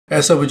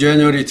As of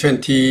January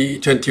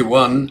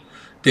 2021,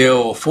 there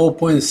are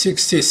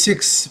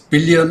 4.66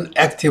 billion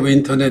active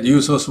Internet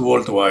users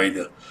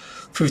worldwide,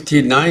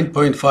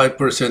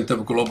 59.5%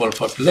 of global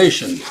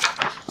population.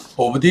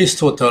 Of this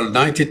total,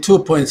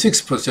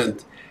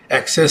 92.6%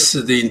 access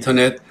the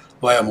Internet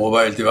via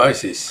mobile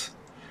devices.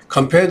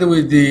 Compared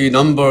with the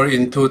number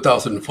in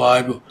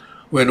 2005,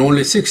 when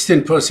only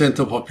 16%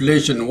 of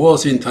population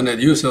was Internet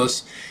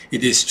users,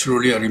 it is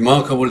truly a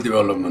remarkable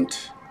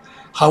development.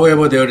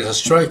 However, there is a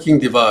striking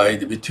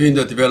divide between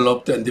the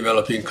developed and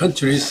developing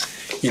countries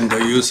in the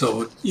use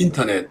of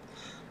Internet.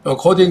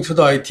 According to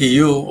the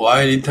ITU,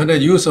 while Internet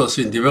users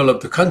in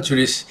developed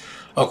countries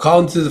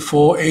accounted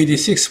for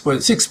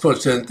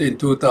 86.6% in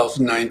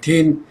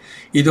 2019,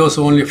 it was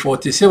only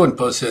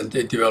 47%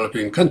 in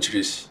developing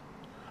countries.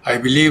 I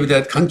believe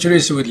that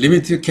countries with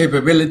limited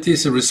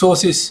capabilities and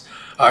resources,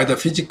 either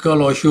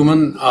physical or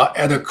human, are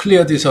at a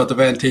clear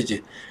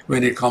disadvantage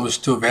when it comes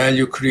to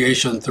value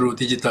creation through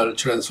digital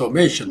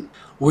transformation.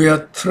 We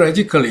are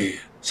tragically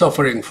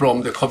suffering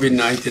from the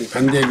COVID-19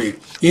 pandemic.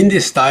 In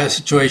this dire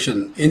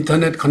situation,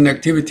 Internet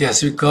connectivity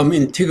has become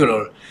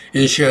integral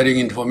in sharing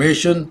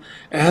information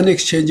and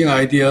exchanging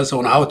ideas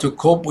on how to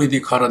cope with the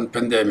current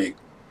pandemic.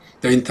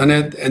 The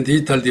Internet and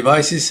digital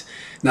devices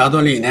not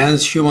only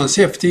enhance human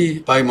safety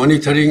by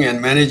monitoring and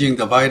managing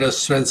the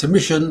virus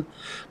transmission,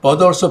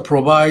 but also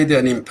provide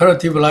an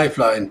imperative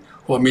lifeline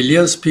for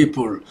millions of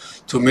people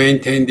to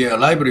maintain their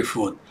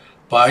livelihood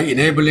by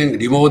enabling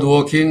remote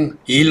working,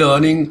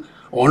 e-learning,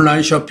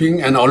 online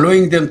shopping, and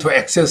allowing them to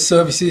access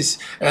services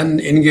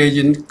and engage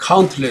in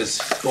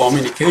countless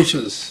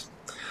communications.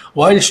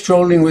 While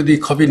struggling with the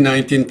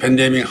COVID-19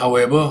 pandemic,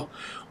 however,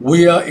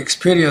 we are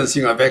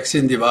experiencing a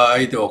vaccine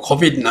divide or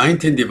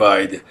COVID-19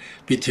 divide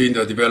between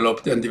the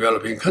developed and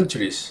developing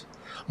countries.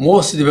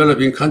 Most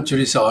developing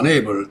countries are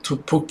unable to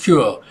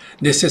procure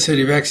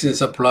necessary vaccine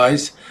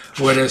supplies,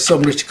 whereas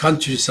some rich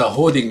countries are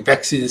hoarding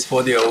vaccines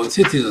for their own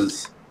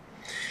citizens.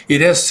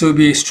 It has to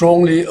be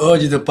strongly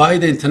urged by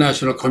the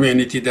international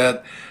community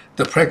that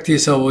the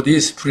practice of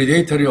this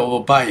predatory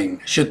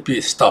overbuying should be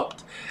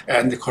stopped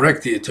and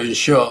corrected to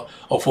ensure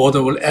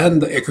affordable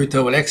and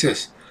equitable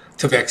access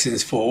to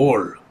vaccines for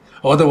all.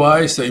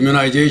 Otherwise, the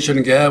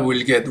immunization gap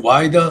will get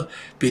wider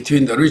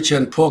between the rich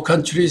and poor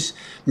countries,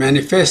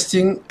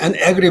 manifesting and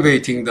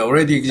aggravating the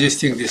already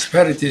existing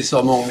disparities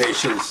among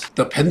nations.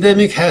 The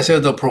pandemic has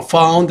had a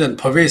profound and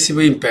pervasive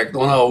impact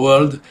on our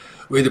world,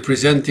 with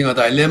presenting a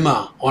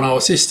dilemma on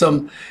our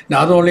system,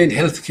 not only in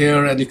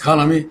healthcare and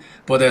economy,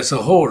 but as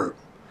a whole.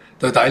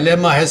 The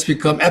dilemma has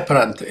become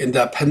apparent in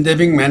the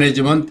pandemic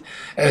management,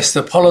 as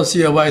the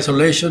policy of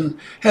isolation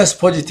has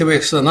positive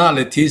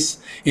externalities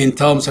in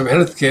terms of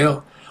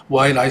healthcare,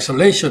 while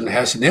isolation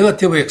has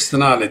negative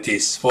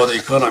externalities for the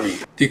economy.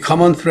 The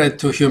common threat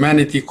to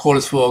humanity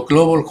calls for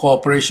global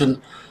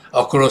cooperation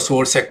across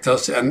all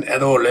sectors and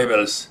at all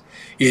levels.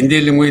 In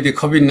dealing with the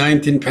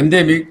COVID-19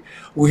 pandemic,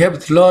 we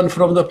have to learn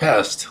from the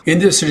past. In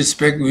this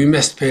respect, we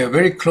must pay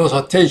very close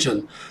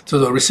attention to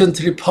the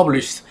recently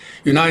published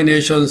United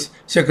Nations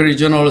Secretary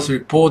General's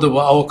report of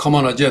our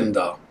common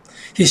agenda.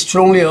 He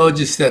strongly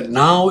urges that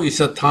now is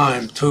the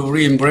time to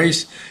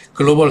re-embrace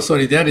global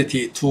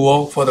solidarity to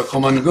work for the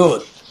common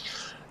good.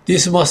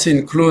 This must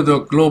include a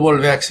global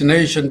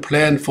vaccination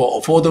plan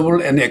for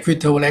affordable and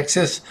equitable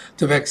access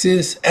to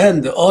vaccines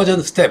and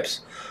urgent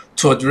steps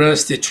to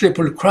address the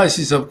triple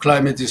crisis of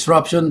climate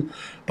disruption,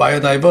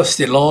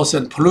 biodiversity loss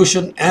and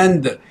pollution,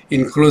 and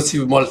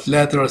inclusive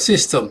multilateral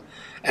system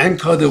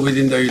anchored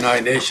within the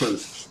United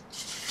Nations.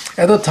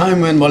 At a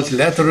time when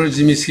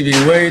multilateralism is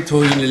giving way to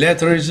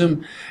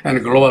unilateralism and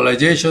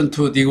globalization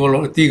to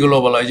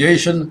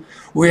deglobalization,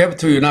 we have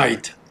to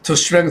unite to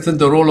strengthen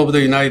the role of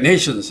the United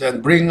Nations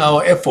and bring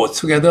our efforts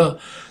together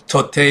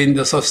to attain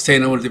the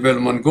Sustainable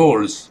Development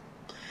Goals.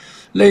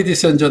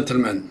 Ladies and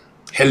gentlemen,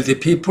 healthy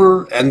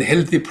people and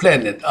healthy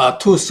planet are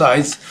two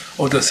sides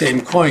of the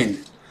same coin.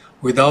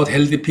 Without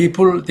healthy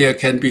people, there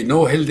can be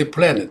no healthy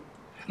planet.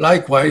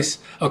 Likewise,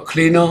 a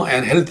cleaner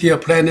and healthier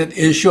planet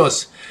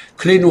ensures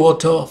clean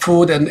water,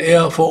 food, and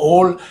air for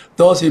all,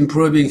 thus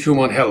improving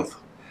human health.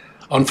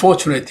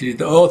 Unfortunately,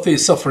 the Earth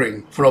is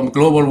suffering from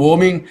global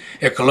warming,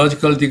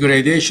 ecological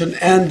degradation,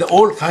 and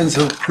all kinds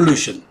of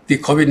pollution. The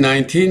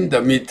COVID-19,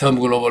 the midterm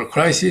global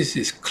crisis,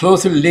 is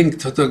closely linked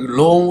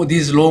to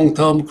this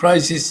long-term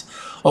crisis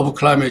of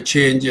climate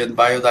change and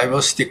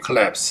biodiversity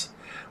collapse.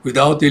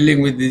 Without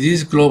dealing with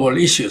these global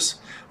issues,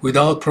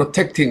 without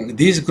protecting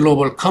these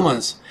global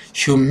commons,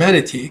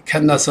 humanity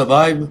cannot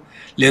survive,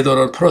 let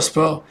alone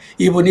prosper,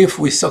 even if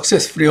we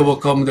successfully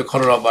overcome the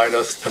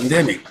coronavirus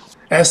pandemic.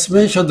 As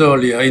mentioned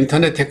earlier,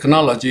 Internet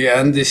technology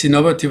and this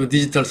innovative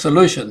digital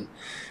solution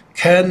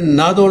can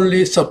not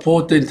only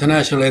support the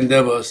international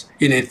endeavors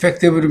in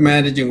effectively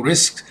managing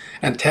risks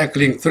and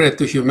tackling threats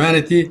to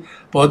humanity,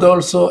 but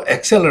also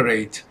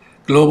accelerate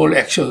global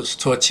actions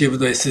to achieve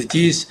the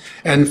SDGs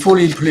and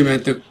fully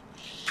implement the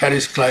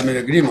Paris Climate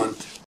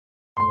Agreement.